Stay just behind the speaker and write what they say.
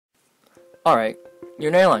Alright, you're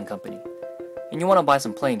an airline company, and you want to buy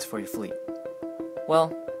some planes for your fleet.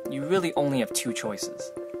 Well, you really only have two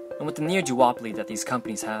choices, and with the near duopoly that these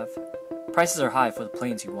companies have, prices are high for the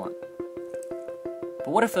planes you want. But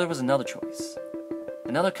what if there was another choice?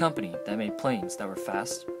 Another company that made planes that were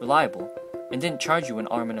fast, reliable, and didn't charge you an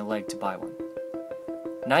arm and a leg to buy one.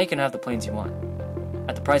 Now you can have the planes you want,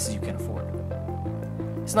 at the prices you can afford.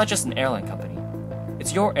 It's not just an airline company,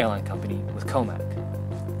 it's your airline company with COMAC.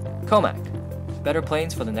 COMAC, better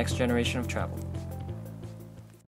planes for the next generation of travel.